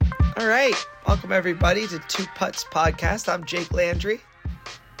All right. Welcome, everybody, to Two Putts Podcast. I'm Jake Landry.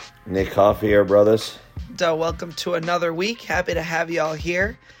 Nick Coffey here, brothers. Welcome to another week. Happy to have you all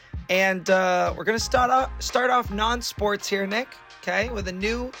here. And we're going to start off non-sports here, Nick, okay, with a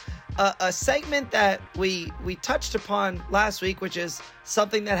new a segment that we touched upon last week, which is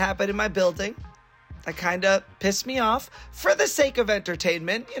something that happened in my building that kind of pissed me off for the sake of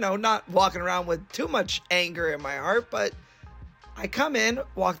entertainment, you know, not walking around with too much anger in my heart, but I come in,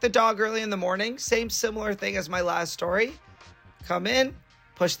 walk the dog early in the morning, same similar thing as my last story, come in,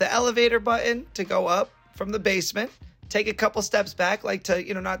 push the elevator button to go up from the basement, take a couple steps back, like to,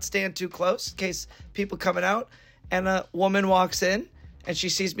 you know, not stand too close in case people coming out, and a woman walks in, and she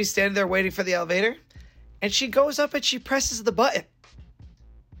sees me standing there waiting for the elevator, and she goes up and she presses the button.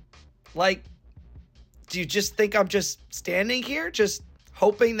 Like, do you just think I'm just standing here, just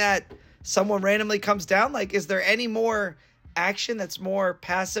hoping that someone randomly comes down? Like, is there any more action that's more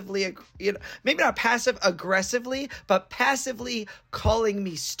passively, you know, maybe not passive aggressively, but passively calling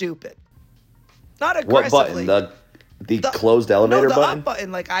me stupid? Not aggressively. What button? The closed elevator the button? Up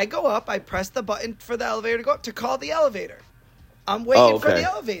button. Like, I go up, I press the button for the elevator to go up to call the elevator. I'm waiting for the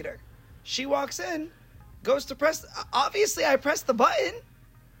elevator. She walks in, goes to press. Obviously, I press the button.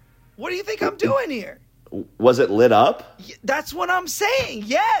 What do you think I'm doing here? Was it lit up? That's what I'm saying.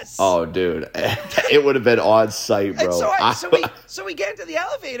 Yes. Oh, dude, it would have been on site, bro. So we get into the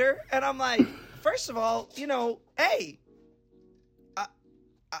elevator, and I'm like, first of all, you know, hey,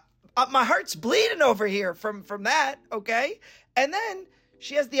 my heart's bleeding over here from that, okay? And then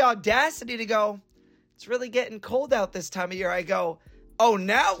she has the audacity to go, it's really getting cold out this time of year. I go, oh,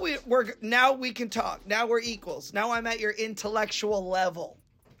 now we can talk. Now we're equals. Now I'm at your intellectual level.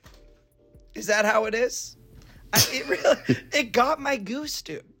 Is that how it is? It got my goose,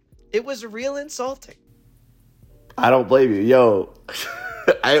 dude. It was real insulting. I don't blame you. Yo,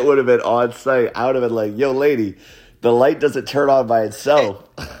 I would have been on site. I would have been like, yo, lady, the light doesn't turn on by itself.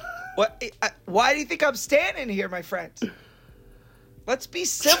 Why do you think I'm standing here, my friend? Let's be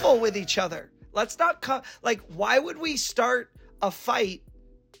civil with each other. Let's not why would we start a fight,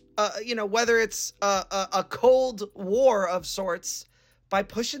 you know, whether it's a cold war of sorts, by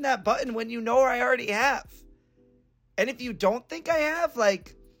pushing that button when you know I already have? And if you don't think I have,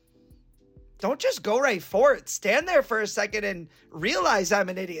 like, don't just go right for it. Stand there for a second and realize I'm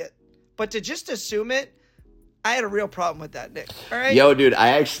an idiot. But to just assume it, I had a real problem with that, Nick. All right? Yo, dude, I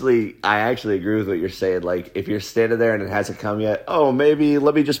actually agree with what you're saying. Like, if you're standing there and it hasn't come yet, oh, maybe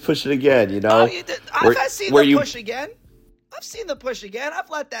let me just push it again, you know? I've seen the push again. I've seen the push again. I've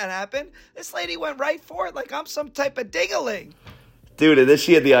let that happen. This lady went right for it like I'm some type of dingaling. Dude, and then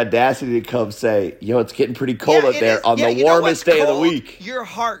she had the audacity to come say, yo, it's getting pretty cold out there on the warmest day of the week. Your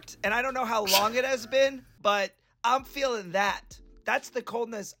heart. And I don't know how long it has been, but I'm feeling that. That's the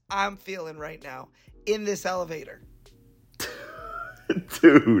coldness I'm feeling right now in this elevator.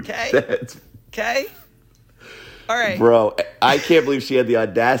 Dude. Okay? All right. Bro, I can't believe she had the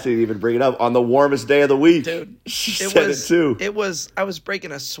audacity to even bring it up on the warmest day of the week. Dude. She said it too. I was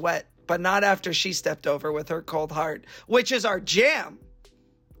breaking a sweat. But not after she stepped over with her cold heart, which is our jam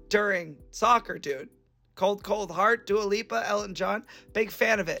during soccer, dude. Cold, Cold Heart, Dua Lipa, Elton John. Big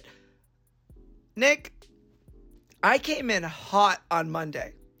fan of it. Nick, I came in hot on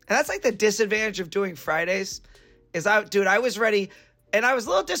Monday. And that's like the disadvantage of doing Fridays. I was ready. And I was a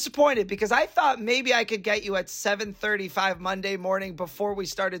little disappointed because I thought maybe I could get you at 7:35 Monday morning before we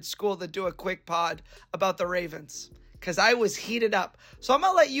started school to do a quick pod about the Ravens. Because I was heated up. So I'm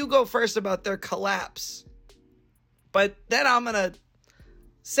going to let you go first about their collapse. But then I'm going to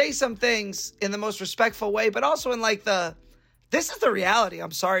say some things in the most respectful way, but also in like this is the reality. I'm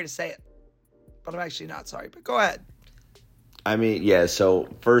sorry to say it. But I'm actually not sorry. But go ahead. I mean, yeah, so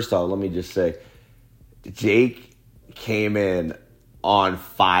first off, let me just say, Jake came in on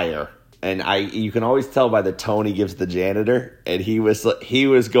fire. And you can always tell by the tone he gives the janitor, and he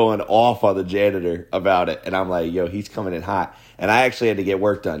was going off on the janitor about it. And I'm like, yo, he's coming in hot. And I actually had to get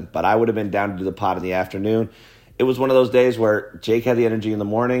work done, but I would have been down to do the pod in the afternoon. It was one of those days where Jake had the energy in the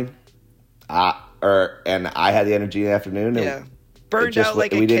morning, and I had the energy in the afternoon. Yeah, burned out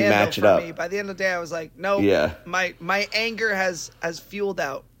like a candle for me. By the end of the day, I was like, no, yeah. My anger has fueled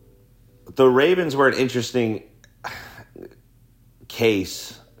out. The Ravens were an interesting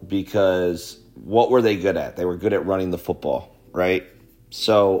case. Because what were they good at? They were good at running the football, right?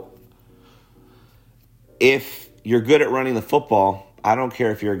 So if you're good at running the football, I don't care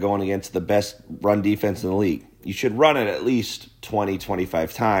if you're going against the best run defense in the league. You should run it at least 20,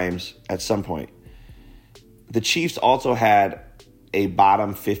 25 times at some point. The Chiefs also had a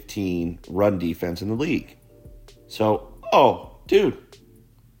bottom 15 run defense in the league. So, dude,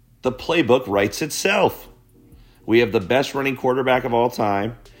 the playbook writes itself. We have the best running quarterback of all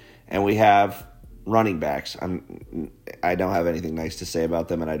time, and we have running backs. I don't have anything nice to say about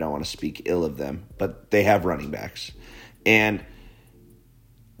them, and I don't want to speak ill of them, but they have running backs. And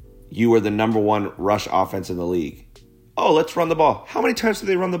you are the number one rush offense in the league. Oh, let's run the ball. How many times did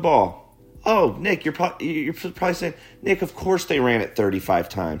they run the ball? Oh, Nick, you're probably saying, Nick, of course they ran it 35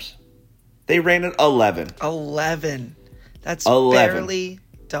 times. They ran it 11. 11. That's 11. Barely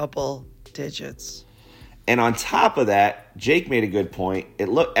double digits. And on top of that, Jake made a good point.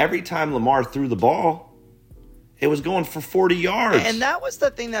 Every time Lamar threw the ball, it was going for 40 yards. And that was the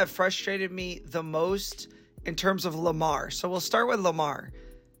thing that frustrated me the most in terms of Lamar. So we'll start with Lamar.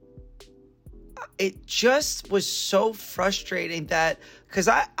 It just was so frustrating that, because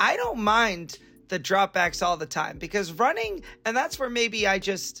I don't mind the dropbacks all the time, because running, and that's where maybe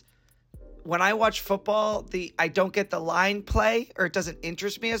when I watch football, I don't get the line play, or it doesn't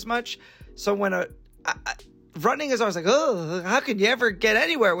interest me as much. So when running is always like, oh, how can you ever get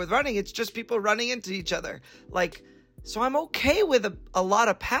anywhere with running? It's just people running into each other. So I'm okay with a lot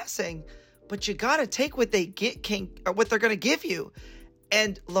of passing, but you got to take what they what they're going to give you.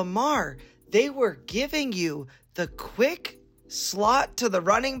 And Lamar, they were giving you the quick slot to the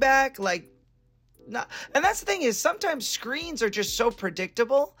running back. And that's the thing, is sometimes screens are just so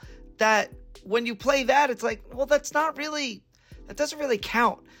predictable that when you play that, it's like, well, that doesn't really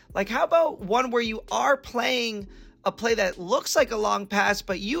count. How about one where you are playing a play that looks like a long pass,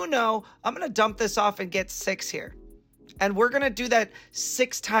 but I'm going to dump this off and get 6 here. And we're going to do that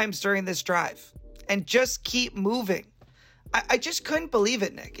 6 times during this drive and just keep moving. I just couldn't believe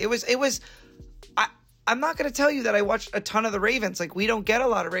it, Nick. I'm not going to tell you that I watched a ton of the Ravens. We don't get a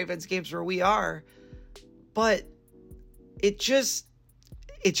lot of Ravens games where we are, but it just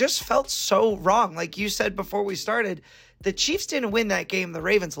felt so wrong. Like you said before we started, the Chiefs didn't win that game. The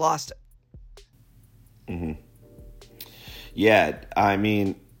Ravens lost it. Mm-hmm. Yeah, I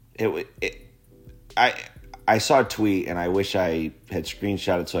mean, I saw a tweet, and I wish I had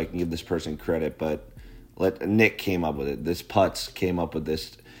screenshotted so I can give this person credit, but Nick came up with it. This Putz came up with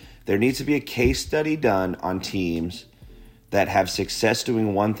this. There needs to be a case study done on teams that have success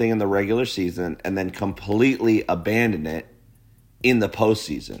doing one thing in the regular season and then completely abandon it in the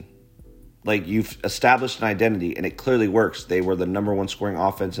postseason. You've established an identity, and it clearly works. They were the number one scoring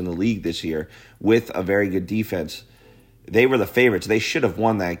offense in the league this year with a very good defense. They were the favorites. They should have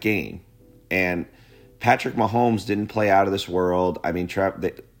won that game. And Patrick Mahomes didn't play out of this world. I mean,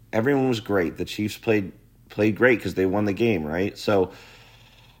 everyone was great. The Chiefs played great because they won the game, right?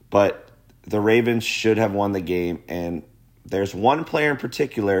 But the Ravens should have won the game, and there's one player in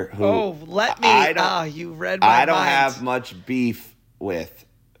particular who you read my mind. I don't have much beef with,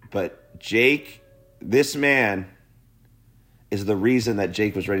 but Jake, this man is the reason that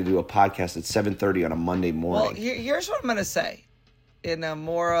Jake was ready to do a podcast at 7:30 on a Monday morning. Well, here's what I'm going to say in a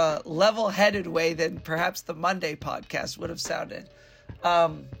more level-headed way than perhaps the Monday podcast would have sounded.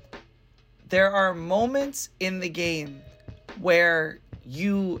 There are moments in the game where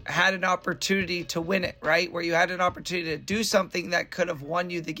you had an opportunity to win it, right? Where you had an opportunity to do something that could have won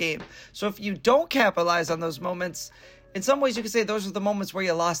you the game. So if you don't capitalize on those moments, in some ways you could say those are the moments where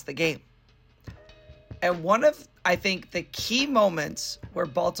you lost the game. And one of, I think, the key moments where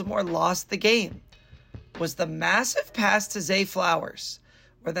Baltimore lost the game was the massive pass to Zay Flowers,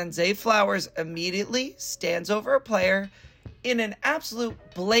 where then Zay Flowers immediately stands over a player in an absolute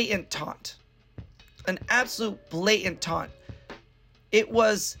blatant taunt. An absolute blatant taunt. It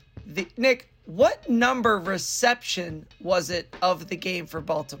was Nick, what number reception was it of the game for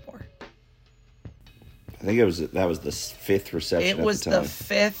Baltimore? I think that was the 5th reception. It was the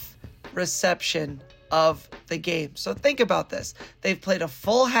 5th reception of the game. So think about this. They've played a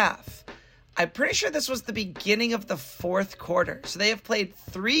full half. I'm pretty sure this was the beginning of the 4th quarter. So they have played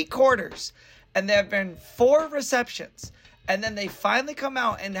 3 quarters, and there have been 4 receptions. And then they finally come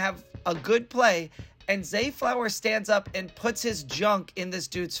out and have a good play, and Zay Flowers stands up and puts his junk in this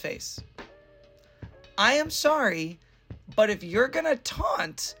dude's face. I am sorry, but if you're going to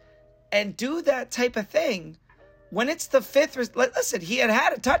taunt and do that type of thing, when it's the 5th, listen, he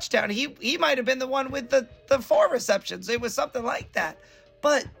had a touchdown. He might have been the one with the 4 receptions. It was something like that.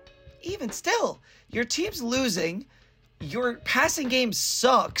 But even still, your team's losing. Your passing game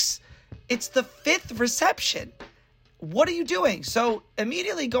sucks. It's the 5th reception. What are you doing? So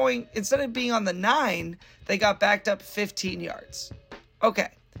immediately instead of being on the 9, they got backed up 15 yards. Okay.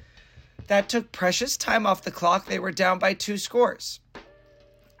 That took precious time off the clock. They were down by 2 scores.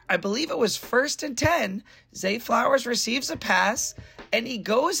 I believe it was 1st and 10. Zay Flowers receives a pass, and he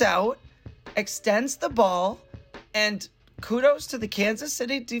goes out, extends the ball, and kudos to the Kansas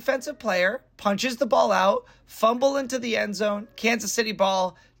City defensive player, punches the ball out, fumble into the end zone, Kansas City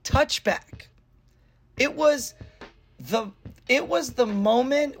ball, touchback. It was the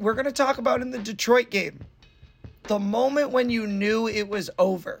moment we're going to talk about in the Detroit game. The moment when you knew it was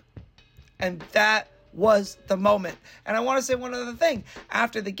over. And that was the moment. And I want to say one other thing.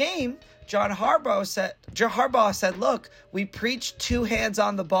 After the game, John Harbaugh said, look, we preached 2 hands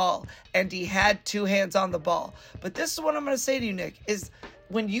on the ball, and he had 2 hands on the ball. But this is what I'm going to say to you, Nick, is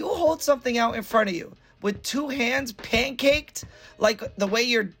when you hold something out in front of you with 2 hands pancaked, like the way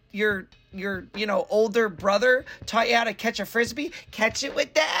your older brother taught you how to catch a Frisbee, catch it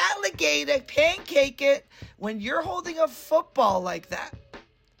with the alligator, pancake it. When you're holding a football like that,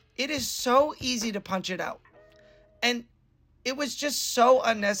 it is so easy to punch it out. And it was just so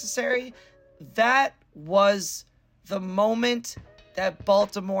unnecessary. That was the moment that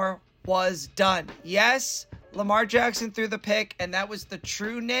Baltimore was done. Yes, Lamar Jackson threw the pick, and that was the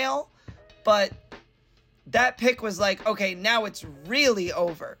true nail. But that pick was like, okay, now it's really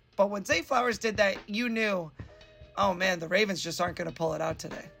over. But when Zay Flowers did that, you knew, oh man, the Ravens just aren't going to pull it out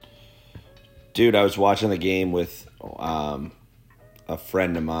today. Dude, I was watching the game with a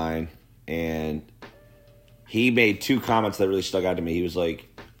friend of mine, and he made 2 comments that really stuck out to me. He was like,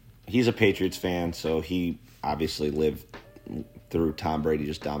 he's a Patriots fan, so he obviously lived through Tom Brady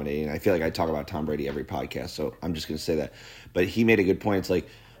just dominating. I feel like I talk about Tom Brady every podcast, so I'm just going to say that. But he made a good point. It's like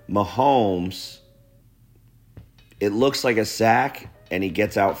Mahomes, it looks like a sack, and he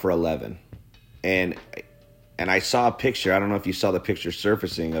gets out for 11. And I saw a picture. I don't know if you saw the picture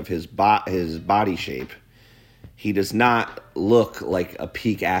surfacing of his body shape. He does not look like a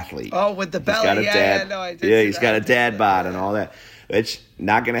peak athlete. Oh, with the belly. I did. Yeah, he's got a dad bod and all that. It's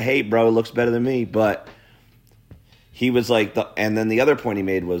not going to hate, bro. Looks better than me. But he was like, and then the other point he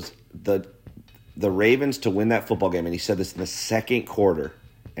made was the Ravens to win that football game. And he said this in the second quarter.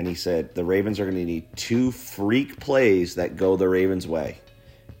 And he said the Ravens are going to need 2 freak plays that go the Ravens' way.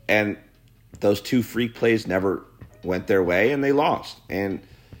 And those 2 freak plays never went their way, and they lost. And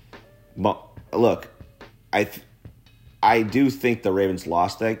look, I do think the Ravens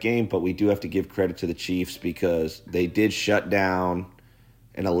lost that game, but we do have to give credit to the Chiefs because they did shut down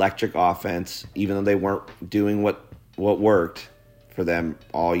an electric offense, even though they weren't doing what worked for them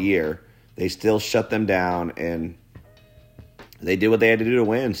all year. They still shut them down, and they did what they had to do to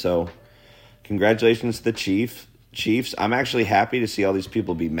win. So congratulations to the Chiefs. I'm actually happy to see all these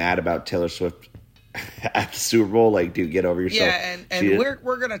people be mad about Taylor Swift at the Super Bowl. Like, dude, get over yourself. Yeah, and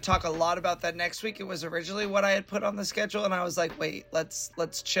we're going to talk a lot about that next week. It was originally what I had put on the schedule, and I was like, wait,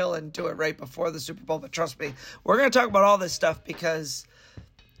 let's chill and do it right before the Super Bowl. But trust me, we're going to talk about all this stuff because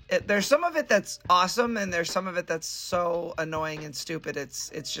there's some of it that's awesome, and there's some of it that's so annoying and stupid.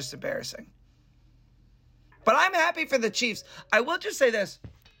 It's just embarrassing. But I'm happy for the Chiefs. I will just say this.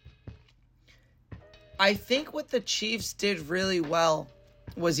 I think what the Chiefs did really well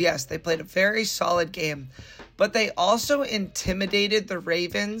was, yes, they played a very solid game, but they also intimidated the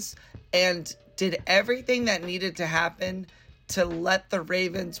Ravens and did everything that needed to happen to let the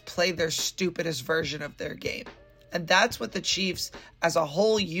Ravens play their stupidest version of their game. And that's what the Chiefs as a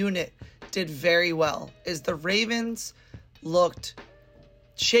whole unit did very well, is the Ravens looked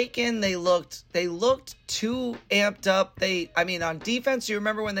shaken. They looked too amped up. On defense, you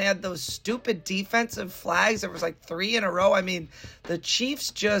remember when they had those stupid defensive flags? There was like 3 in a row. I mean, the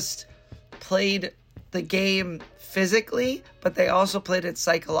Chiefs just played the game physically, but they also played it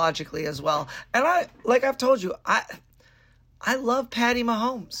psychologically as well. And I've told you, I love Patty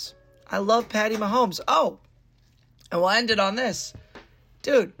Mahomes. Oh, and we'll end it on this.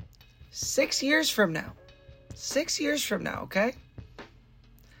 Dude, 6 years from now, okay?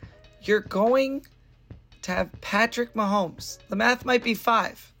 You're going to have Patrick Mahomes. The math might be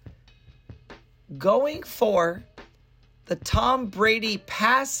 5. Going for the Tom Brady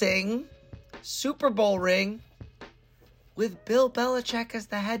passing Super Bowl ring with Bill Belichick as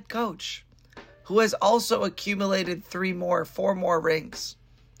the head coach, who has also accumulated 4 more rings.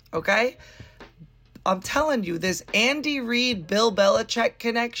 Okay? I'm telling you, this Andy Reid, Bill Belichick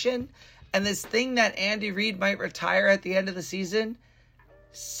connection, and this thing that Andy Reid might retire at the end of the season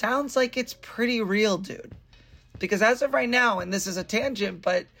sounds like it's pretty real, dude. Because as of right now, and this is a tangent,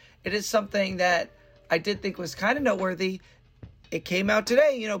 but it is something that I did think was kind of noteworthy. It came out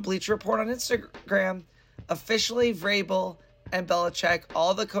today, Bleacher Report on Instagram. Officially, Vrabel and Belichick,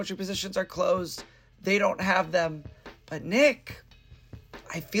 all the coaching positions are closed. They don't have them. But Nick,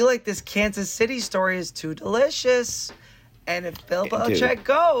 I feel like this Kansas City story is too delicious. And if Bill Belichick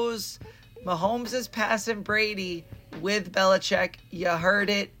goes, Mahomes is passing Brady with Belichick. You heard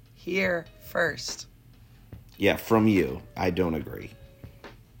it here first. Yeah, from you. I don't agree.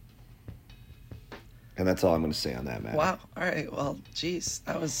 And that's all I'm going to say on that matter. Wow. All right. Well, geez,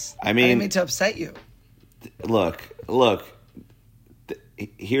 that was. I mean, I didn't mean to upset you. Look.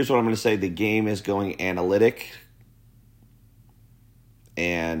 Here's what I'm going to say. The game is going analytic.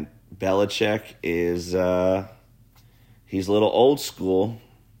 And Belichick is, he's a little old school.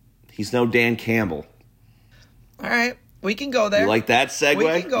 He's no Dan Campbell. All right. We can go there. You like that segue?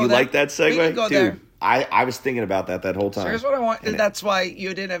 We can go you there. like that segue? We can go Dude, there. I was thinking about that whole time. So here's what I want. That's why you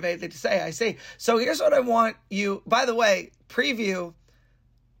didn't have anything to say. I see. So here's what I want you. By the way, preview.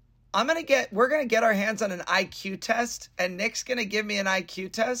 We're gonna get our hands on an IQ test, and Nick's gonna give me an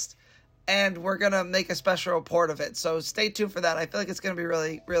IQ test, and we're gonna make a special report of it. So stay tuned for that. I feel like it's gonna be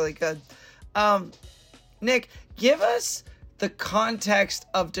really, really good. Nick, give us the context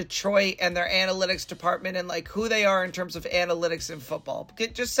of Detroit and their analytics department and like who they are in terms of analytics in football.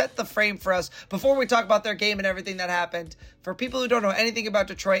 Just set the frame for us before we talk about their game and everything that happened. For people who don't know anything about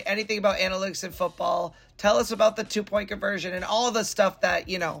Detroit, anything about analytics in football, tell us about the 2-point conversion and all the stuff that,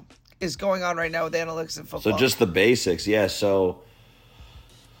 is going on right now with analytics in football. So just the basics, yeah. So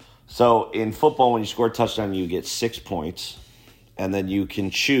in football, when you score a touchdown, you get 6 points, and then you can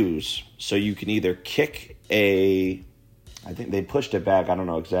choose. So you can either kick I think they pushed it back. I don't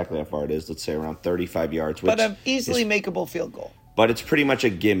know exactly how far it is. Let's say around 35 yards. But an easily makeable field goal. But it's pretty much a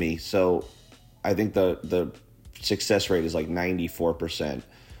gimme. So I think the success rate is like 94%.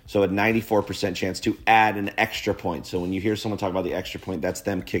 So a 94% chance to add an extra point. So when you hear someone talk about the extra point, that's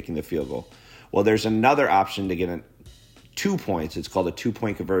them kicking the field goal. Well, there's another option to get 2 points. It's called a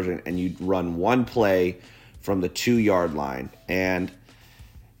 2-point conversion, and you run one play from the 2-yard line. And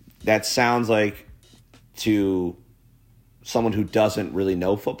that sounds like to someone who doesn't really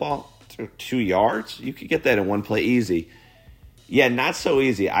know football, 2 yards, you could get that in one play easy. Yeah, not so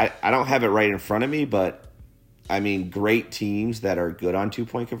easy. I don't have it right in front of me, but I mean, great teams that are good on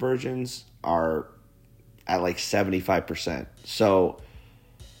 2-point conversions are at like 75%. So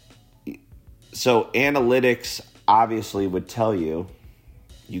analytics obviously would tell you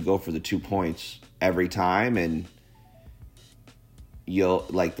go for the 2 points every time, and you'll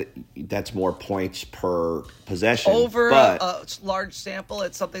that's more points per possession. Over a large sample,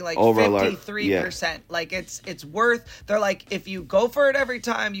 it's something like 53%. Yeah. Like it's worth. They're like, if you go for it every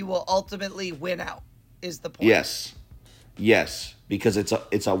time, you will ultimately win out. Is the point? Yes, because it's a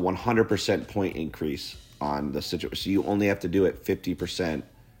 100% point increase on the situation. So you only have to do it 50%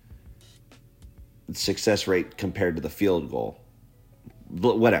 success rate compared to the field goal.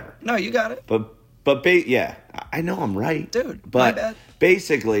 But whatever. No, you got it. Yeah, I know I'm right, dude. But my bad.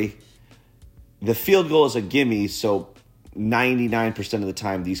 Basically, the field goal is a gimme. So 99% of the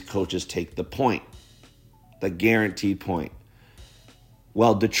time, these coaches take the point, the guaranteed point.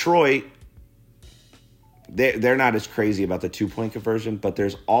 Well, Detroit, they're not as crazy about the 2-point conversion, but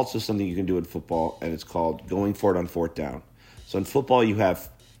there's also something you can do in football, and it's called going for it on 4th down. So in football, you have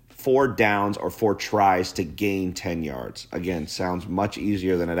 4 downs or 4 tries to gain 10 yards. Again, sounds much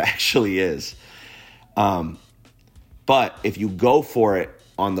easier than it actually is. But if you go for it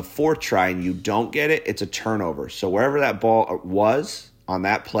on the 4th try and you don't get it, it's a turnover. So wherever that ball was on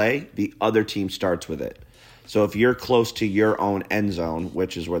that play, the other team starts with it. So if you're close to your own end zone,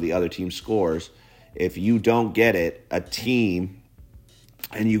 which is where the other team scores, if you don't get it, a team,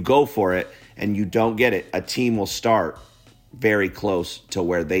 and you go for it and you don't get it, a team will start very close to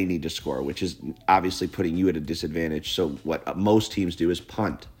where they need to score, which is obviously putting you at a disadvantage. So what most teams do is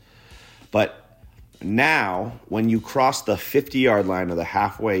punt. But now, when you cross the 50-yard line or the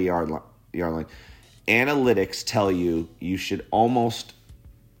halfway yard line, analytics tell you should almost,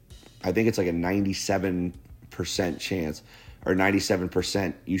 I think it's like a 97% chance, or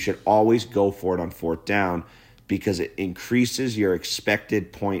 97%, you should always go for it on 4th down because it increases your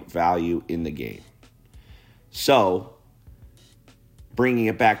expected point value in the game. So, bringing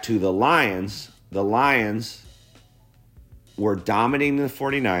it back to the Lions were dominating the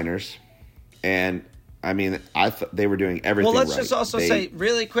 49ers, and I mean, I thought they were doing everything right. Well, let's just also say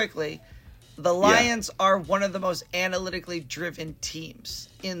really quickly, the Lions are one of the most analytically driven teams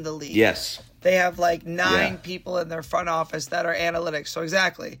in the league. Yes. They have like 9 people in their front office that are analytics. So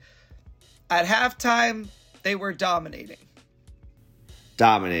exactly. At halftime, they were dominating.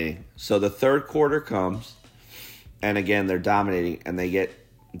 So the 3rd quarter comes, and again, they're dominating, and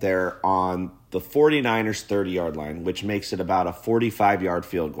they're on the 49ers 30-yard line, which makes it about a 45-yard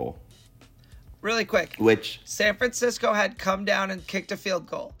field goal. Really quick. Which San Francisco had come down and kicked a field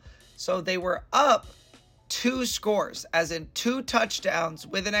goal. So they were up 2 scores, as in 2 touchdowns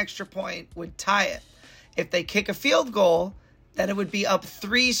with an extra point would tie it. If they kick a field goal then it would be up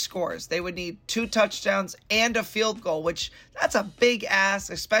 3 scores. They would need 2 touchdowns and a field goal, which that's a big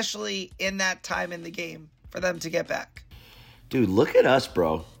ask, especially in that time in the game for them to get back. Dude, look at us,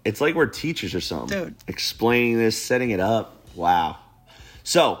 bro. It's like we're teachers or something. Dude. Explaining this, setting it up. Wow.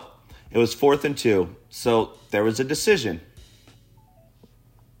 So, it was 4th and 2. So, there was a decision.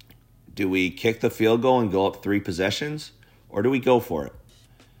 Do we kick the field goal and go up 3 possessions? Or do we go for it?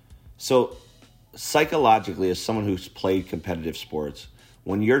 So, psychologically, as someone who's played competitive sports,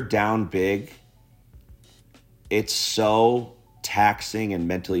 when you're down big, it's so taxing and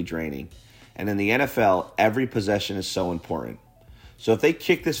mentally draining. And in the NFL, every possession is so important. So if they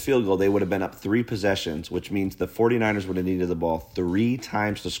kicked this field goal, they would have been up 3 possessions, which means the 49ers would have needed the ball 3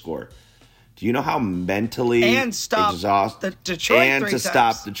 times to score. Do you know how mentally and stop the Detroit and 3 to times.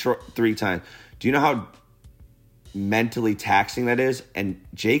 Stop Detroit 3 times? Do you know how mentally taxing that is? And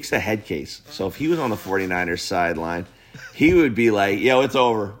Jake's a head case. So if he was on the 49ers sideline, he would be like, yo, it's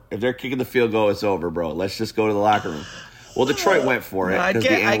over. If they're kicking the field goal, it's over, bro. Let's just go to the locker room. Well, Detroit went for it. I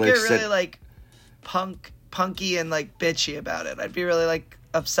get really said, like punky and like bitchy about it. I'd be really like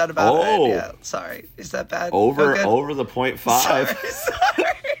upset about it. Yeah, sorry. Is that bad? Over the 0.5. Sorry.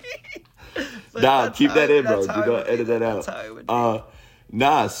 Nah, keep that in, bro. Do not edit that out. That's how it would be.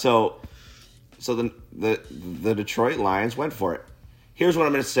 Nah, so the Detroit Lions went for it. Here's what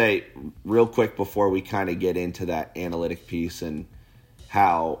I'm going to say real quick before we kind of get into that analytic piece and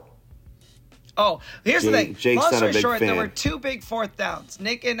how. Oh, here's the thing. Jake's Long not a story big short, fan. there were 2 big 4th downs.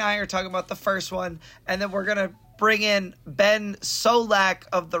 Nick and I are talking about the first one, and then we're going to bring in Ben Solak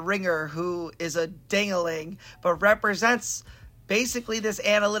of The Ringer, who is a ding-a-ling, but represents basically this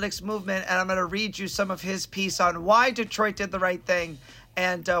analytics movement, and I'm going to read you some of his piece on why Detroit did the right thing,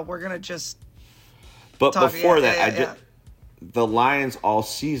 and we're going to just But talk. before the Lions all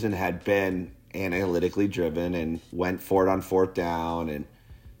season had been analytically driven and went for it on 4th down and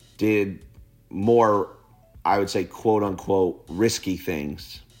did more, I would say, quote unquote, risky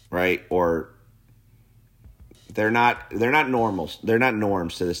things, right? Or they're not normals. They're not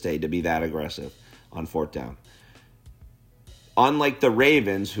norms to this day to be that aggressive on 4th down. Unlike the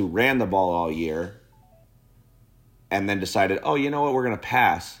Ravens, who ran the ball all year and then decided, oh, you know what, we're going to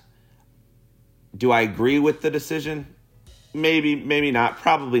pass. Do I agree with the decision? Maybe, maybe not.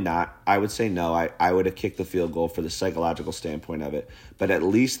 Probably not. I would say no. I would have kicked the field goal for the psychological standpoint of it. But at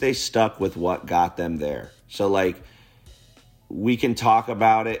least they stuck with what got them there. So, like, we can talk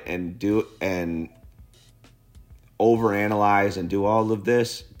about it and overanalyze and do all of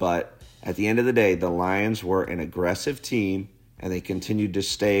this. But at the end of the day, the Lions were an aggressive team, and they continued to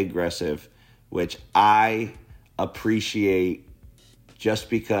stay aggressive, which I appreciate just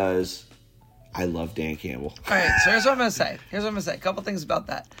because I love Dan Campbell. All right, so here's what I'm going to say. A couple things about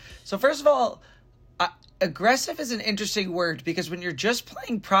that. So first of all, aggressive is an interesting word because when you're just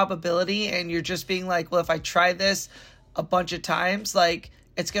playing probability and you're just being like, well, if I try this a bunch of times, like,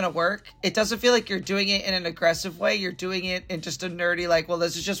 it's going to work. It doesn't feel like you're doing it in an aggressive way. You're doing it in just a nerdy, like, well,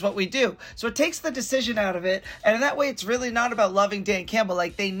 this is just what we do. So it takes the decision out of it. And in that way, it's really not about loving Dan Campbell.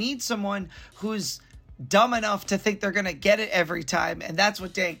 Like, they need someone who's dumb enough to think they're going to get it every time. And that's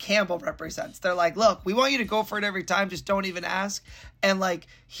what Dan Campbell represents. They're like, look, we want you to go for it every time. Just don't even ask. And like,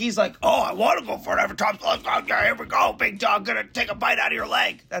 he's like, oh, I want to go for it every time. So let's go. Here we go. Big dog going to take a bite out of your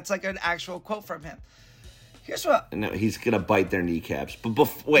leg. That's like an actual quote from him. Here's what. No, he's going to bite their kneabcaps. But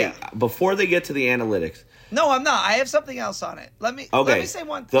before they get to the analytics. No, I'm not. I have something else on it. Let me say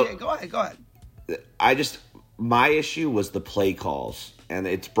one thing. Yeah, go ahead. My issue was the play calls. And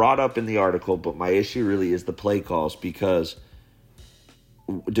it's brought up in the article, but my issue really is the play calls because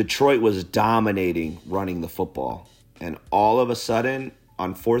Detroit was dominating running the football. And all of a sudden,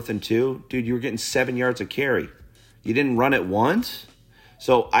 on 4th and 2, dude, you were getting 7 yards of carry. You didn't run it once?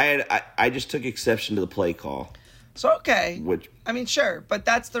 So I just took exception to the play call. So, okay. I mean, sure. But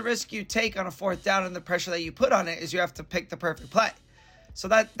that's the risk you take on a 4th down, and the pressure that you put on it is you have to pick the perfect play. So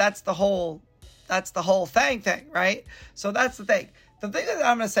that's the whole thing, right? So that's the thing. The thing that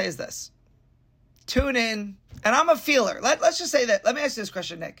I'm going to say is this. Tune in, and I'm a feeler. Let's just say that. Let me ask you this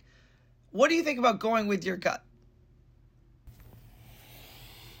question, Nick. What do you think about going with your gut?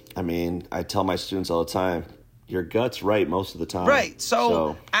 I mean, I tell my students all the time, your gut's right most of the time. Right.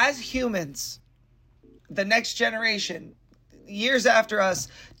 So as humans, the next generation, years after us,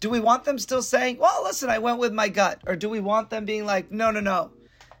 do we want them still saying, well, listen, I went with my gut? Or do we want them being like, no.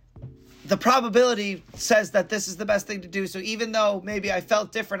 The probability says that this is the best thing to do. So even though maybe I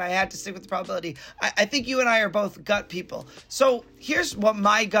felt different, I had to stick with the probability. I think you and I are both gut people. So here's what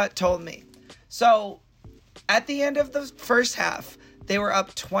my gut told me. So at the end of the first half, they were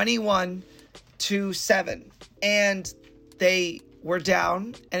up 21-7. And they were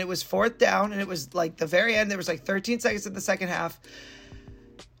down, and it was 4th down, and it was like the very end. There was like 13 seconds in the second half.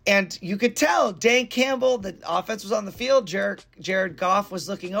 And you could tell Dan Campbell, the offense was on the field. Jared Goff was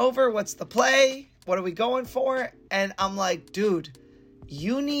looking over. What's the play? What are we going for? And I'm like, dude,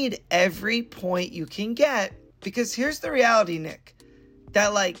 you need every point you can get, because here's the reality, Nick,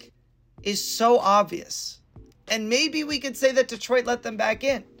 that like is so obvious. And maybe we could say that Detroit let them back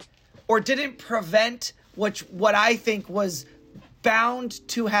in or didn't prevent what I think was bound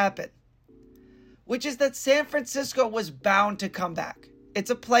to happen, which is that San Francisco was bound to come back. It's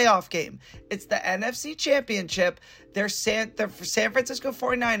a playoff game. It's the NFC Championship. They're San Francisco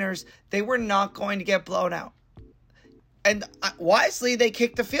 49ers. They were not going to get blown out. And wisely, they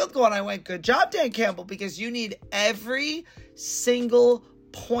kicked the field goal, and I went, good job, Dan Campbell, because you need every single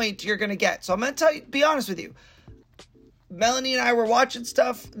point you're going to get. So I'm going to be honest with you. Melanie and I were watching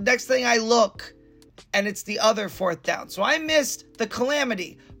stuff. Next thing I look, and it's the other 4th down. So I missed the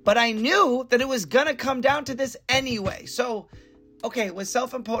calamity, but I knew that it was going to come down to this anyway. So, okay, it was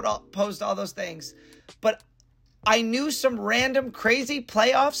self-imposed, all those things, but I knew some random crazy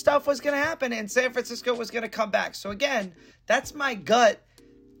playoff stuff was going to happen, and San Francisco was going to come back. So again, that's my gut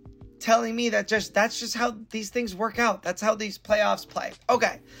telling me that that's just how these things work out. That's how these playoffs play.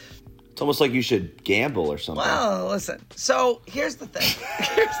 Okay. It's almost like you should gamble or something. Well, listen. So here's the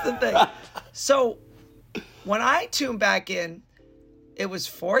thing. So when I tuned back in, it was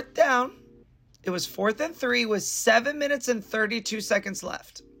 4th down. It was 4th and 3 with 7 minutes and 32 seconds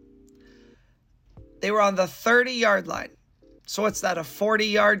left. They were on the 30-yard line. So what's that, a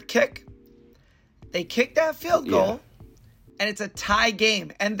 40-yard kick? They kicked that field goal, and it's a tie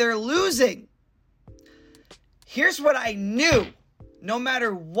game, and they're losing. Here's what I knew. No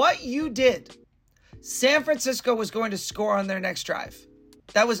matter what you did, San Francisco was going to score on their next drive.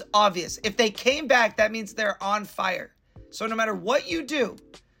 That was obvious. If they came back, that means they're on fire. So no matter what you do,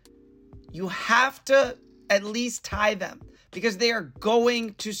 you have to at least tie them, because they are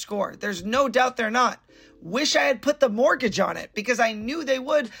going to score. There's no doubt they're not. Wish I had put the mortgage on it, because I knew they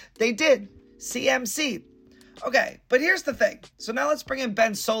would. They did. CMC. Okay, but here's the thing. So now let's bring in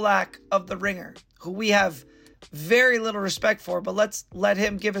Ben Solak of The Ringer, who we have very little respect for, but let's let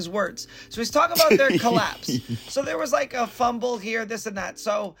him give his words. So he's talking about their collapse. So there was like a fumble here, this and that.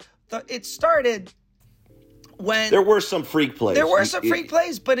 So it started when there were some freak plays. There were some freak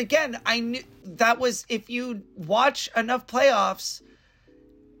plays, but again, I knew that was, if you watch enough playoffs,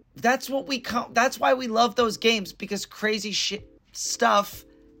 that's why we love those games, because crazy stuff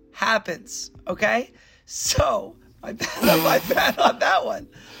happens. Okay, so my bad on that one.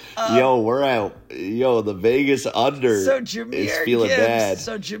 We're out. The Vegas under is feeling bad.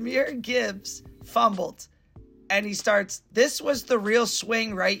 So Jahmyr Gibbs fumbled, and he starts, this was the real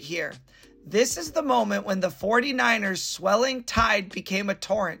swing right here. This is the moment when the 49ers' swelling tide became a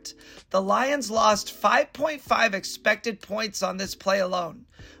torrent. The Lions lost 5.5 expected points on this play alone.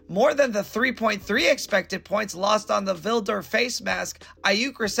 More than the 3.3 expected points lost on the Vilder face mask,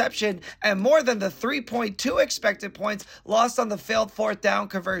 Ayuk reception, and more than the 3.2 expected points lost on the failed 4th down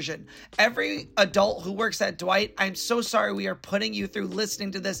conversion. Every adult who works at Dwight, I'm so sorry we are putting you through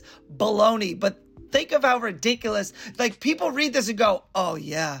listening to this baloney, but think of how ridiculous. Like, people read this and go, oh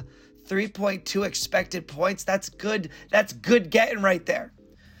yeah, 3.2 expected points. That's good. That's good getting right there.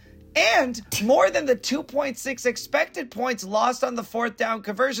 And more than the 2.6 expected points lost on the 4th down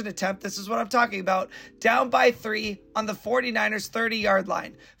conversion attempt. This is what I'm talking about. Down by 3 on the 49ers 30-yard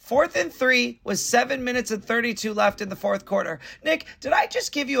line. 4th and 3 was 7 minutes and 32 left in the 4th quarter. Nick, did I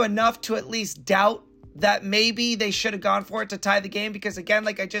just give you enough to at least doubt that maybe they should have gone for it to tie the game? Because again,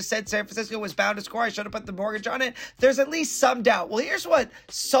 like I just said, San Francisco was bound to score. I should have put the mortgage on it. There's at least some doubt. Well, here's what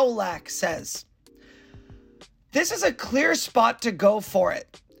Solak says. This is a clear spot to go for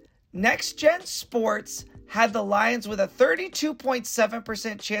it. Next Gen Sports had the Lions with a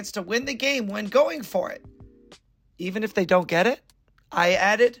 32.7% chance to win the game when going for it. Even if they don't get it, I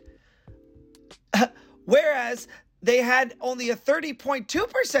added. Whereas they had only a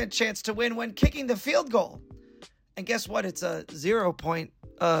 30.2% chance to win when kicking the field goal. And guess what? It's a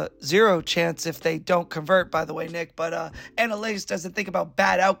 0.0 chance if they don't convert, by the way, Nick. But analytics doesn't think about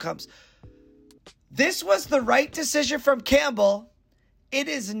bad outcomes. This was the right decision from Campbell. It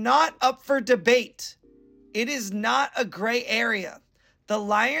is not up for debate. It is not a gray area. The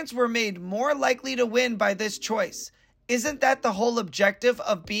Lions were made more likely to win by this choice. Isn't that the whole objective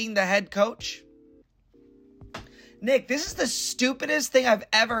of being the head coach? Nick, this is the stupidest thing I've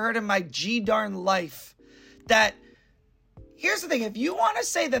ever heard in my G-darn life. That, here's the thing. If you want to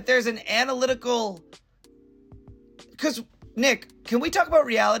say that there's an analytical... Because, Nick, can we talk about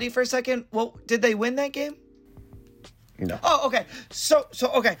reality for a second? Well, did they win that game? No. Oh, okay.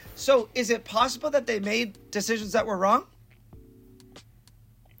 So is it possible that they made decisions that were wrong?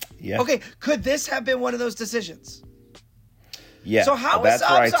 Yeah. Okay, could this have been one of those decisions? Yeah. So how that's is,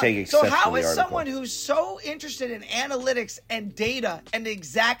 where I take exception so how to the is article. someone who's so interested in analytics and data and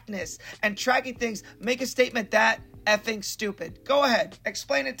exactness and tracking things make a statement that effing stupid? Go ahead,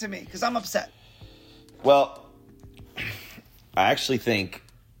 explain it to me, because I'm upset. Well, I actually think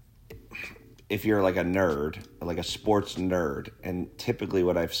if you're like a nerd, like a sports nerd, and typically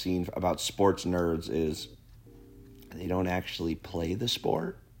what I've seen about sports nerds is they don't actually play the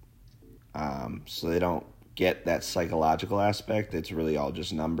sport, so they don't get that psychological aspect. It's really all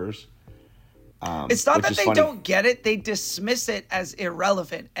just numbers. It's not that they funny. don't get it, they dismiss it as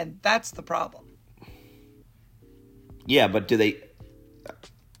irrelevant, and that's the problem. Yeah, but do they...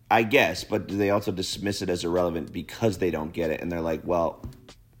 I guess, but do they also dismiss it as irrelevant because they don't get it? And they're like, well,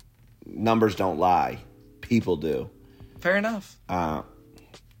 numbers don't lie. People do. Fair enough.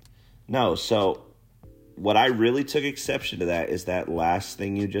 No, so what I really took exception to that is that last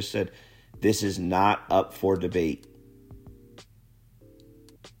thing you just said. This is not up for debate.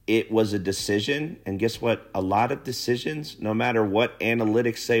 It was a decision, and guess what? A lot of decisions, no matter what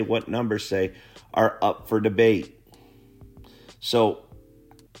analytics say, what numbers say, are up for debate. So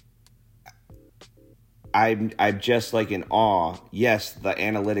I'm just like in awe. Yes, the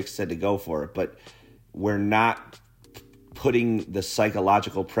analytics said to go for it, but we're not putting the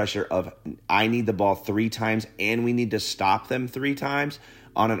psychological pressure of I need the ball 3 times and we need to stop them 3 times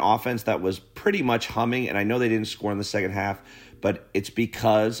on an offense that was pretty much humming. And I know they didn't score in the second half, but it's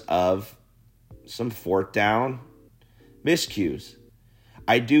because of some 4th down miscues.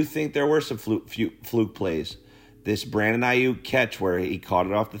 I do think there were some fluke plays. This Brandon Ayuk catch where he caught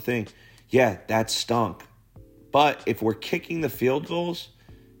it off the thing. Yeah, that stunk. But if we're kicking the field goals,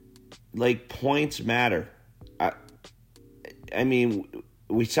 like, points matter. I mean,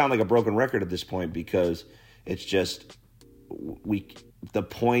 we sound like a broken record at this point because it's just the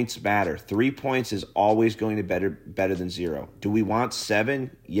points matter. 3 points is always going to be better than 0. Do we want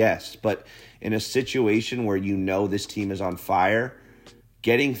 7? Yes. But in a situation where you know this team is on fire,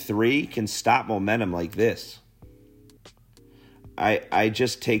 getting 3 can stop momentum like this. I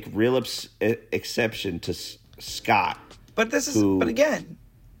just take real exception to Scott. But but again,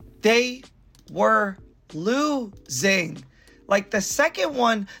 they were losing. Like the second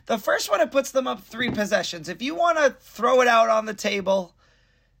one, the first one, it puts them up 3 possessions. If you want to throw it out on the table,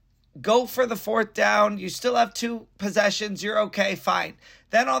 go for the 4th down. You still have 2 possessions. You're okay, fine.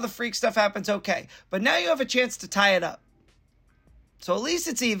 Then all the freak stuff happens, okay. But now you have a chance to tie it up. So at least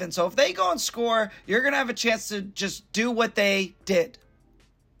it's even. So if they go and score, you're going to have a chance to just do what they did.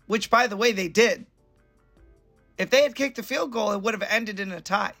 Which, by the way, they did. If they had kicked a field goal, it would have ended in a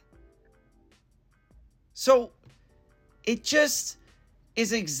tie. So it just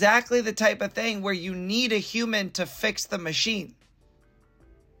is exactly the type of thing where you need a human to fix the machine.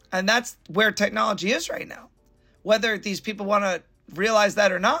 And that's where technology is right now. Whether these people want to realize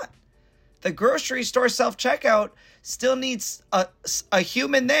that or not. The grocery store self-checkout still needs a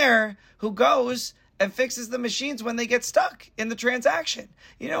human there who goes and fixes the machines when they get stuck in the transaction.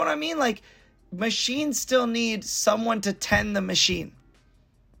 You know what I mean? Like, machines still need someone to tend the machine.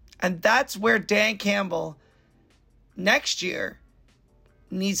 And that's where Dan Campbell next year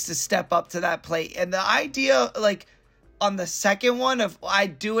needs to step up to that plate. And the idea, like, on the second one of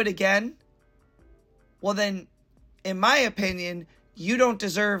I'd do it again, well then, in my opinion, you don't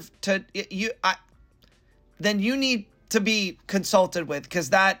deserve to, then you need to be consulted with, because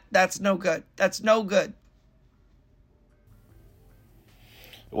that's no good. That's no good.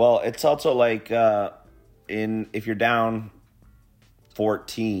 Well, it's also like if you're down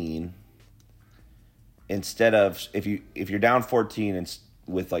 14, instead of if you're down 14 and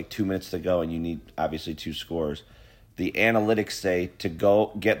with like 2 minutes to go and you need obviously 2 scores, the analytics say to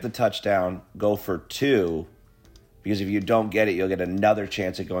go get the touchdown, go for 2. Because if you don't get it, you'll get another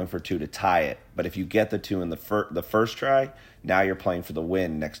chance at going for 2 to tie it. But if you get the 2 in the first try, now you're playing for the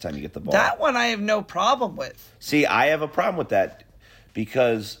win next time you get the ball. That one I have no problem with. See, I have a problem with that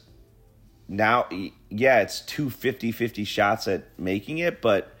because now, yeah, it's 2 50-50 shots at making it,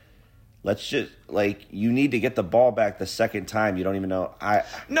 but let's just, like, you need to get the ball back the second time. You don't even know. Fine.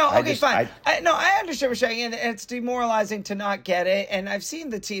 I understand what you're saying, and it's demoralizing to not get it. And I've seen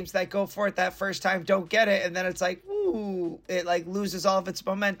the teams that go for it that first time, don't get it, and then it's like, ooh, it like loses all of its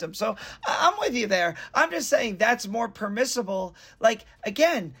momentum. So I'm with you there. I'm just saying that's more permissible. Like,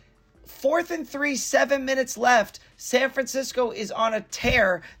 again, 4th and 3, 7 minutes left. San Francisco is on a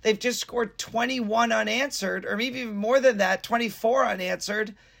tear. They've just scored 21 unanswered, or maybe even more than that, 24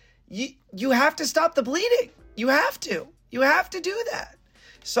 unanswered. You have to stop the bleeding. You have to. You have to do that.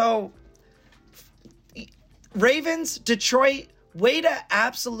 So, Ravens, Detroit, way to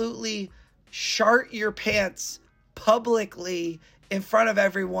absolutely shart your pants publicly in front of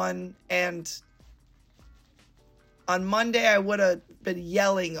everyone. And on Monday, I would have been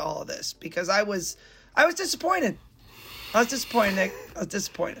yelling all this because I was disappointed. I was disappointed, Nick. I was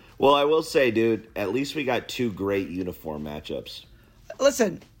disappointed. Well, I will say, dude, at least we got 2 great uniform matchups.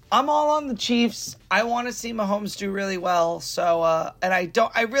 Listen, I'm all on the Chiefs. I want to see Mahomes do really well. So, and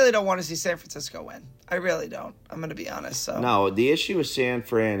I really don't want to see San Francisco win. I really don't. I'm going to be honest. So no, the issue with San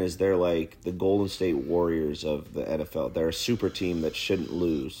Fran is they're like the Golden State Warriors of the NFL. They're a super team that shouldn't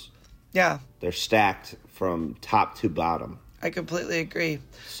lose. Yeah. They're stacked from top to bottom. I completely agree.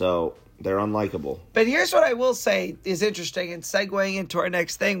 So they're unlikable. But here's what I will say is interesting and segueing into our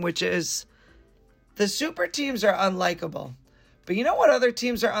next thing, which is the super teams are unlikable. But you know what other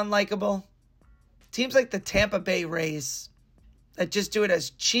teams are unlikable? Teams like the Tampa Bay Rays that just do it as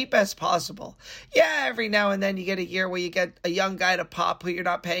cheap as possible. Yeah, every now and then you get a year where you get a young guy to pop who you're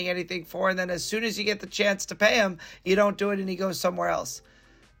not paying anything for, and then as soon as you get the chance to pay him, you don't do it and he goes somewhere else.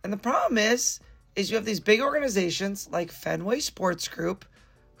 And the problem is you have these big organizations like Fenway Sports Group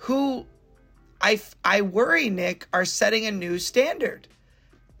who I worry, Nick, are setting a new standard.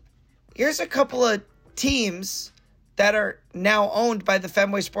 Here's a couple of teams that are now owned by the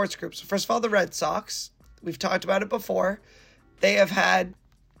Fenway Sports Group. So first of all, the Red Sox. We've talked about it before. They have had,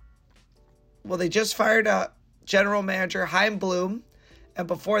 they just fired a general manager, Chaim Bloom. And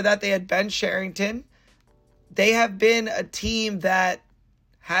before that, they had Ben Sherrington. They have been a team that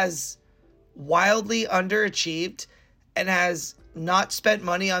has wildly underachieved and has not spent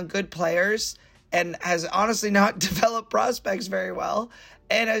money on good players and has honestly not developed prospects very well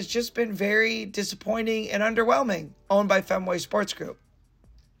and has just been very disappointing and underwhelming, owned by Fenway Sports Group.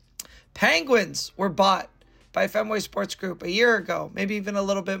 Penguins were bought by Fenway Sports Group a year ago, maybe even a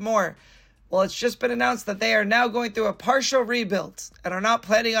little bit more. Well, it's just been announced that they are now going through a partial rebuild and are not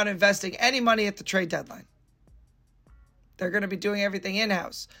planning on investing any money at the trade deadline. They're going to be doing everything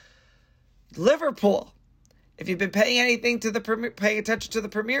in-house. Liverpool, if you've been paying attention to the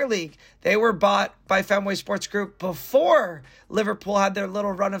Premier League, they were bought by Fenway Sports Group before Liverpool had their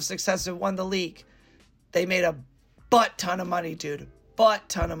little run of success and won the league. They made a butt ton of money, dude. Butt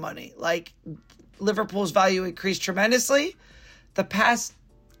ton of money. Like, Liverpool's value increased tremendously. The past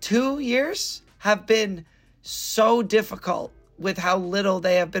 2 years have been so difficult with how little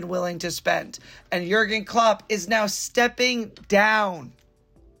they have been willing to spend. And Jurgen Klopp is now stepping down.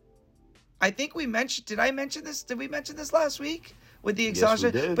 I think we mentioned, did I mention this? Did we mention this last week with the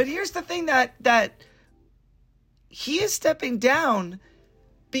exhaustion? Yes, we did. But here's the thing that he is stepping down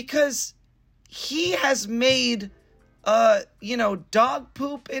because he has made dog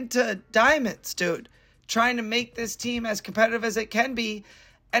poop into diamonds, dude, trying to make this team as competitive as it can be.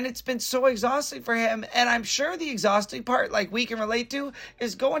 And it's been so exhausting for him. And I'm sure the exhausting part, like we can relate to,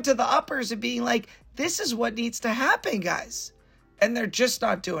 is going to the uppers and being like, this is what needs to happen, guys. And they're just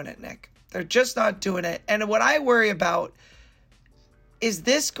not doing it, Nick. They're just not doing it. And what I worry about is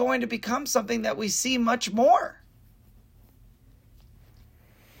this going to become something that we see much more?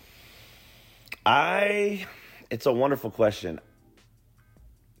 It's a wonderful question.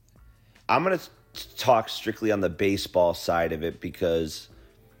 I'm going to talk strictly on the baseball side of it because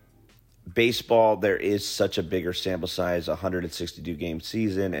baseball, there is such a bigger sample size, 162 game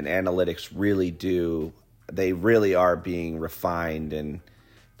season, and analytics they really are being refined and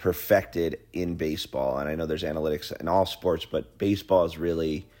perfected in baseball. And I know there's analytics in all sports, but baseball is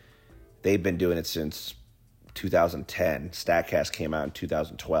really, they've been doing it since 2010. StatCast came out in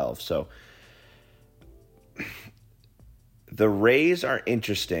 2012. So the Rays are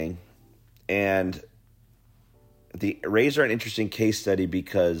interesting, and the Rays are an interesting case study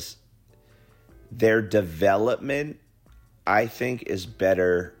because their development, I think, is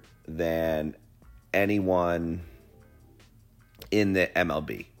better than anyone in the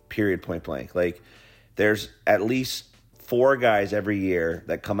MLB, period, point blank. Like, there's at least 4 guys every year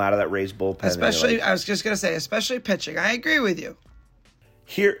that come out of that Rays bullpen. Especially, I was just going to say, especially pitching. I agree with you.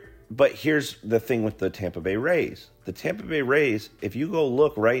 But here's the thing with the Tampa Bay Rays. The Tampa Bay Rays, if you go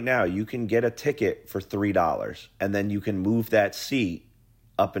look right now, you can get a ticket for $3, and then you can move that seat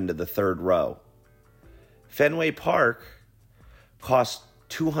up into the third row. Fenway Park costs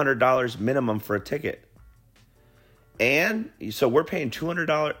 $200 minimum for a ticket. And so we're paying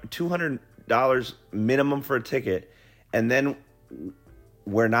 $200 minimum for a ticket, and then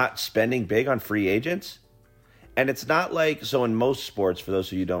we're not spending big on free agents. And it's not like, so in most sports, for those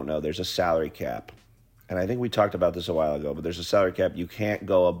of you who don't know, there's a salary cap. and I think we talked about this a while ago, but there's a salary cap. You can't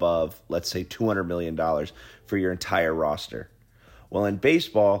go above, let's say, $200 million for your entire roster. Well, in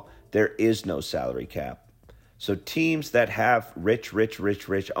baseball, there is no salary cap. So teams that have rich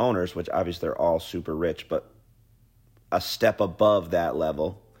owners, which obviously they're all super rich, but a step above that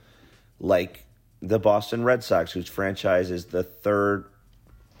level, like the Boston Red Sox, whose franchise is the third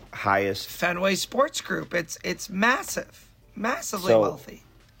highest. Fenway Sports Group. It's massive, massively wealthy.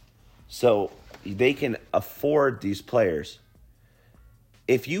 So they can afford these players.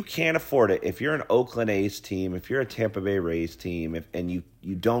 If you can't afford it, if you're an Oakland A's team, if you're a Tampa Bay Rays team, and you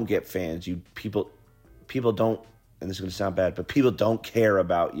don't get fans, people don't, and this is going to sound bad, but people don't care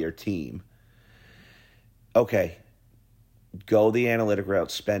about your team. Okay, go the analytic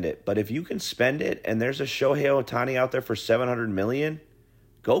route, spend it. But if you can spend it, and there's a Shohei Ohtani out there for $700 million,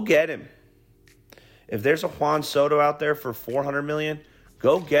 go get him. If there's a Juan Soto out there for $400 million,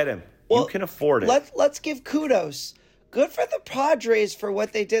 go get him. Well, you can afford it. Let's give kudos. Good for the Padres for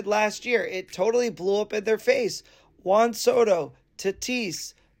what they did last year. It totally blew up in their face. Juan Soto,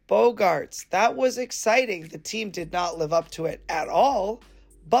 Tatis, Bogarts. That was exciting. The team did not live up to it at all,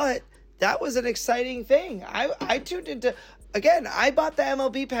 but that was an exciting thing. I tuned into... Again, I bought the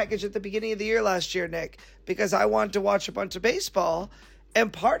MLB package at the beginning of the year last year, Nick, because I wanted to watch a bunch of baseball,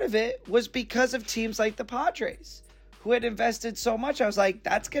 and part of it was because of teams like the Padres, who had invested so much. I was like,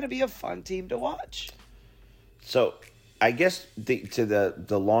 that's going to be a fun team to watch. So, I guess the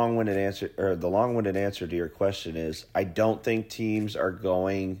long-winded answer to your question is, I don't think teams are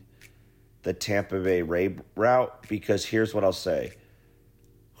going the Tampa Bay Ray route, because here's what I'll say.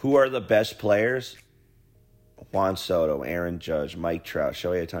 Who are the best players? Juan Soto, Aaron Judge, Mike Trout,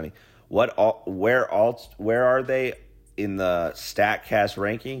 Shohei Ohtani. Where are they in the StatCast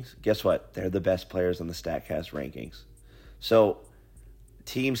rankings? Guess what? They're the best players in the StatCast rankings. So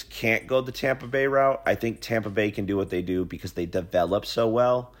teams can't go the Tampa Bay route. I think Tampa Bay can do what they do because they develop so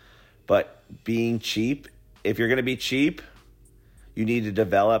well. But being cheap, if you're going to be cheap, you need to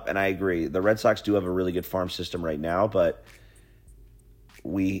develop. And I agree. The Red Sox do have a really good farm system right now, but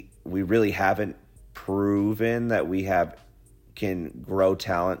we really haven't proven that we can grow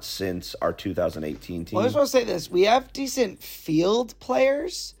talent since our 2018 team. Well, I just want to say this. We have decent field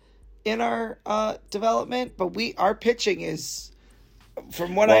players in our development, but our pitching is,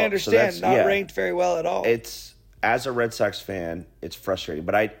 from what I understand, not ranked very well at all. It's, as a Red Sox fan, it's frustrating.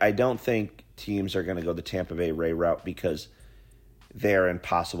 But I don't think teams are going to go the Tampa Bay Ray route because they're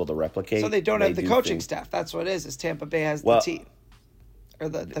impossible to replicate. So they don't have the coaching staff. That's what it is Tampa Bay has the team. Or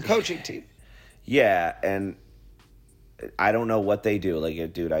the coaching team. Yeah, and I don't know what they do.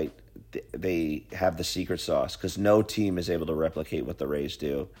 Like, dude, they have the secret sauce because no team is able to replicate what the Rays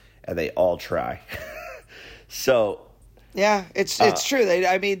do, and they all try. So, yeah, it's true.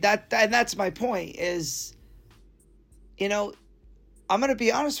 That's my point. Is, I'm going to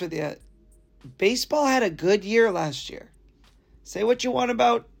be honest with you. Baseball had a good year last year. Say what you want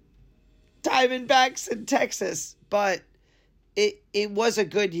about Diamondbacks in Texas, but it was a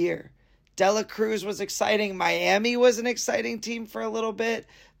good year. Dela Cruz was exciting. Miami was an exciting team for a little bit.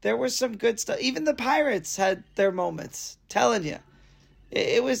 There was some good stuff. Even the Pirates had their moments. Telling you,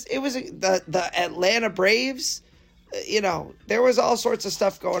 it was the Atlanta Braves. There was all sorts of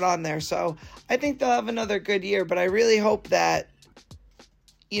stuff going on there. So I think they'll have another good year. But I really hope that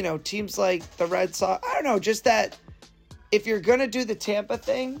teams like the Red Sox. I don't know, just that if you're gonna do the Tampa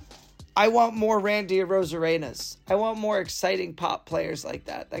thing, I want more Randy Arozarenas. I want more exciting pop players like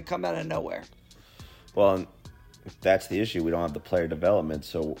that come out of nowhere. Well, that's the issue. We don't have the player development.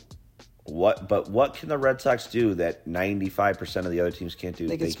 So what can the Red Sox do that 95% of the other teams can't do?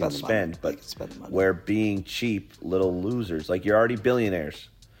 They can spend, but we're being cheap little losers. Like, you're already billionaires.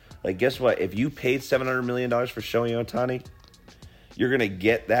 Like, guess what? If you paid $700 million for Shohei Ohtani, you're going to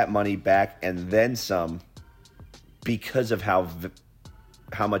get that money back and then some because of how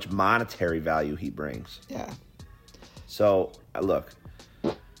much monetary value he brings. Yeah. So, look,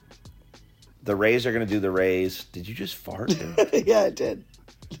 the Rays are going to do the Rays. Did you just fart, dude? Yeah, I did.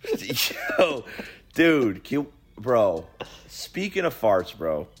 Yo, dude, bro, speaking of farts,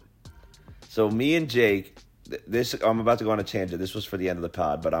 bro. So me and Jake, I'm about to go on a tangent. This was for the end of the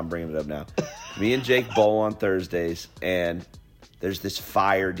pod, but I'm bringing it up now. Me and Jake bowl on Thursdays, and there's this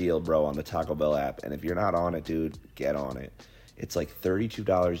fire deal, bro, on the Taco Bell app. And if you're not on it, dude, get on it. It's like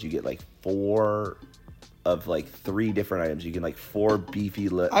 $32. You get like 4 of like 3 different items. You get like 4 beefy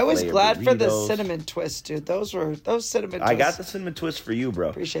I was glad burritos. For the cinnamon twist, dude. Those cinnamon twists. I got the cinnamon twist for you, bro.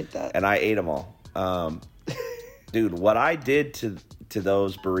 Appreciate that. And I ate them all. Dude, what I did to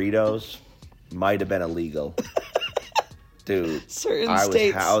those burritos might have been illegal. Dude, Certain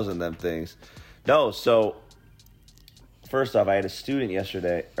states. Was housing them things. No, so first off, I had a student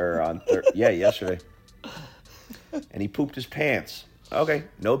yesterday, yesterday, and he pooped his pants. Okay,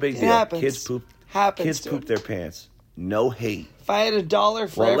 no big deal. Happens. Kids poop their pants. No hate. If I had $1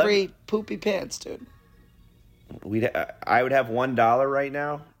 for every poopy pants, dude, I would have $1 right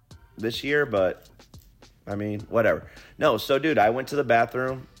now this year, but I mean, whatever. No, so dude, I went to the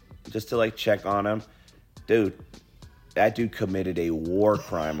bathroom just to like check on him. Dude, that dude committed a war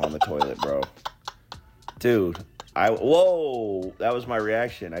crime on the toilet, bro. Dude, whoa, that was my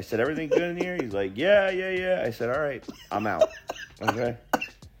reaction. I said, everything good in here? He's like, yeah. I said, all right, I'm out. Okay.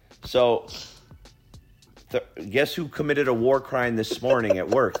 So, guess who committed a war crime this morning at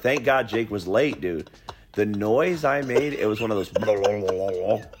work? Thank God Jake was late, dude. The noise I made, it was one of those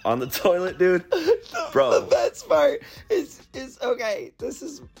on the toilet, dude. Bro. The best part is okay, this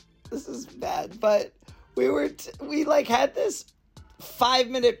is bad, but we had this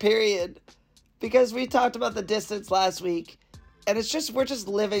 5-minute period because we talked about the distance last week, and we're just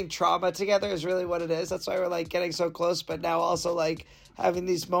living trauma together is really what it is. That's why we're like getting so close, but now also like having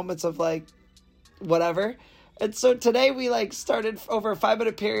these moments of like whatever. And so today we like started over a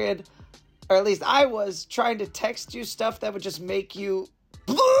 5-minute period, or at least I was trying to text you stuff that would just make you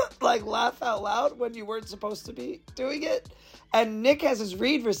like laugh out loud when you weren't supposed to be doing it. And Nick has his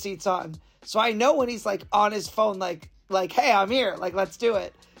read receipts on, so I know when he's like on his phone, like, hey, I'm here, like, let's do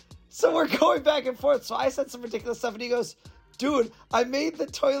it. So we're going back and forth. So I said some ridiculous stuff, and he goes, dude, I made the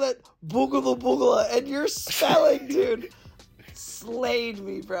toilet boogaloo, and your spelling, dude, slayed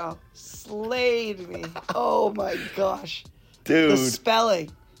me, bro. Slayed me. Oh my gosh. Dude. The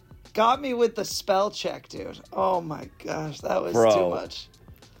spelling. Got me with the spell check, dude. Oh my gosh, that was too much.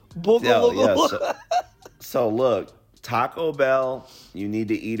 Boogaloo. So look, Taco Bell, you need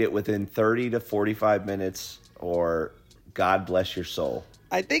to eat it within 30 to 45 minutes or God bless your soul.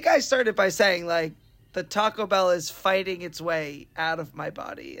 I think I started by saying, like, the Taco Bell is fighting its way out of my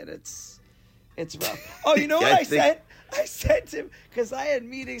body, and it's rough. Oh, you know what I said? I said to him, because I had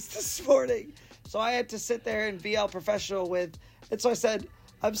meetings this morning, so I had to sit there and be all professional with, and so I said,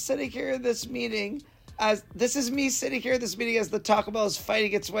 I'm sitting here in this meeting, this is me sitting here in this meeting as the Taco Bell is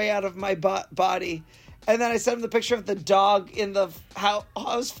fighting its way out of my body. And then I sent him the picture of the dog in the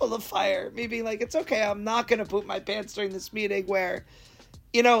house full of fire. Me being like, it's okay, I'm not going to poop my pants during this meeting where,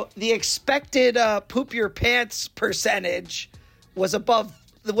 you know, the expected poop your pants percentage was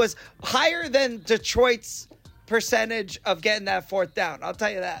higher than Detroit's percentage of getting that fourth down. I'll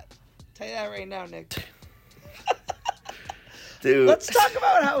tell you that. Tell you that right now, Nick. Dude. Let's talk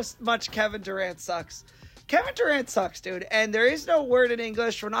about how much Kevin Durant sucks. Kevin Durant sucks, dude. And there is no word in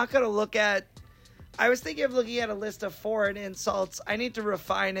English. We're not going to look at... I was thinking of looking at a list of foreign insults. I need to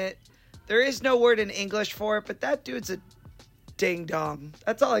refine it. There is no word in English for it, but that dude's a ding-dong.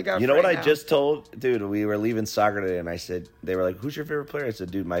 That's all I got. You know what I just told? Dude, we were leaving soccer today, and I said, they were like, who's your favorite player? I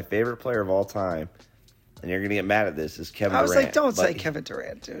said, dude, my favorite player of all time, and you're going to get mad at this, is Kevin Durant. I was like, don't say Kevin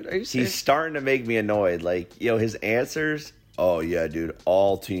Durant, dude. Are you serious? He's starting to make me annoyed. Like, his answers... Oh, yeah, dude.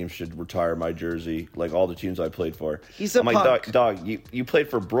 All teams should retire my jersey. Like, all the teams I played for. He's a punk. Like, dog, you played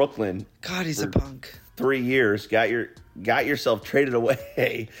for Brooklyn. God, he's a punk. 3 years. Got yourself traded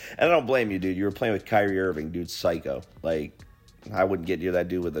away. And I don't blame you, dude. You were playing with Kyrie Irving. Dude, psycho. Like, I wouldn't get near that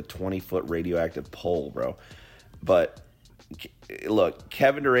dude with a 20-foot radioactive pole, bro. But, look,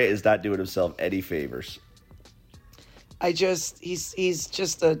 Kevin Durant is not doing himself any favors. He's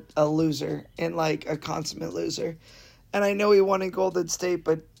just a loser and, like, a consummate loser. And I know he won in Golden State,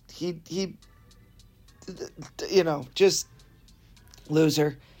 but he just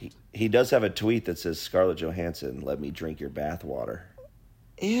loser. He does have a tweet that says, Scarlett Johansson, let me drink your bathwater.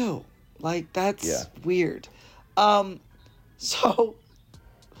 Ew. Like, that's weird. So,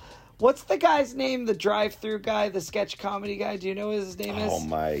 what's the guy's name? The drive-through guy, the sketch comedy guy? Do you know what his name is? Oh,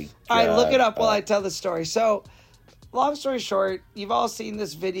 my God. All right, look it up while I tell the story. So... Long story short, you've all seen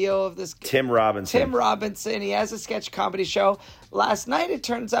this video of this... Tim Robinson. He has a sketch comedy show. Last night, it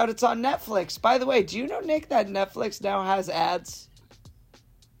turns out it's on Netflix. By the way, do you know, Nick, that Netflix now has ads?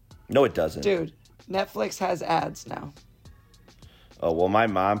 No, it doesn't. Dude, Netflix has ads now. Oh, well, my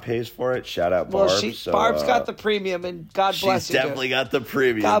mom pays for it. Shout out Barb. Well, Barb's got the premium, and God bless you. She's definitely got the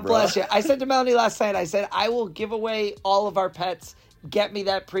premium, God bless you. I said to Melanie last night, I said, I will give away all of our pets. Get me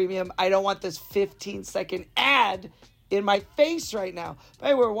that premium. I don't want this 15-second ad in my face right now. But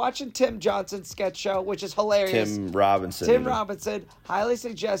anyway, we're watching Tim Johnson's sketch show, which is hilarious. Tim Robinson. Highly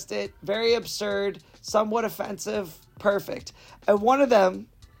suggested. Very absurd. Somewhat offensive. Perfect. And one of them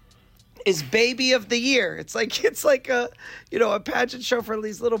is baby of the year. It's like a a pageant show for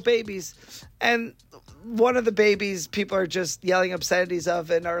these little babies, and one of the babies people are just yelling obscenities of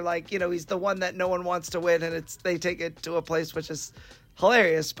and are like, he's the one that no one wants to win, and they take it to a place which is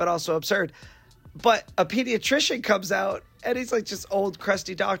hilarious but also absurd. But a pediatrician comes out, and he's like just old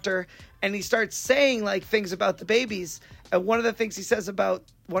crusty doctor, and he starts saying like things about the babies. And one of the things he says about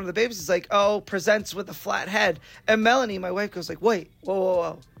one of the babies is like, oh, presents with a flat head. And Melanie, my wife, goes like, wait,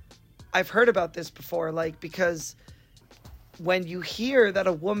 whoa. I've heard about this before, like, because when you hear that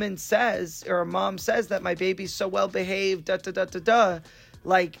a woman says or a mom says that my baby's so well behaved,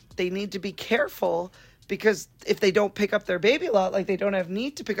 like, they need to be careful, because if they don't pick up their baby a lot, like they don't have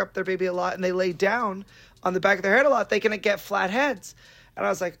need to pick up their baby a lot, and they lay down on the back of their head a lot, they can get flat heads. And I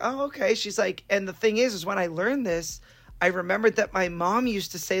was like, oh, okay. She's like, and the thing is when I learned this, I remembered that my mom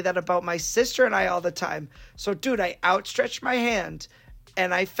used to say that about my sister and I all the time. So, dude, I outstretched my hand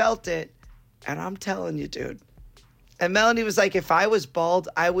and I felt it. And I'm telling you, dude. And Melanie was like, if I was bald,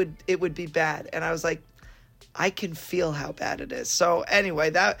 it would be bad. And I was like, I can feel how bad it is. So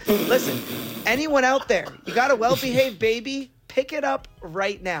anyway, listen, anyone out there, you got a well-behaved baby, pick it up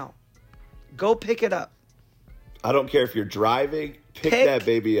right now. Go pick it up. I don't care if you're driving, pick that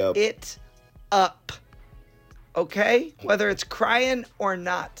baby up. It up. Okay? Whether it's crying or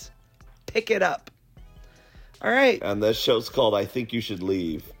not, pick it up. All right. And this show's called I Think You Should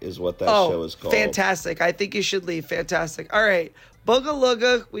Leave, is what that show is called. Fantastic. I Think You Should Leave. Fantastic. All right.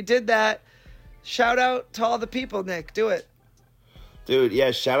 Boogalooga. We did that. Shout out to all the people, Nick. Do it. Dude,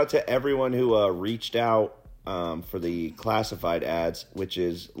 yeah, shout out to everyone who reached out for the classified ads, which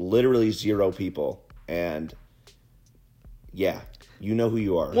is literally 0 people. And, yeah, you know who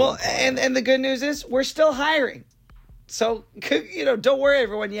you are. Well, and the good news is we're still hiring. So, don't worry,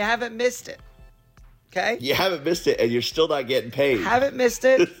 everyone. You haven't missed it. Okay? You haven't missed it, and you're still not getting paid. Haven't missed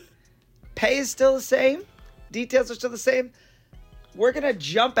it. Pay is still the same. Details are still the same. We're going to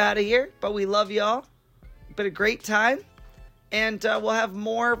jump out of here, but we love y'all. Been a great time. And we'll have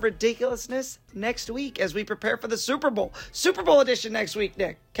more ridiculousness next week as we prepare for the Super Bowl. Super Bowl edition next week,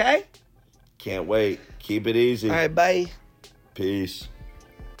 Nick. Okay? Can't wait. Keep it easy. All right, bye. Peace.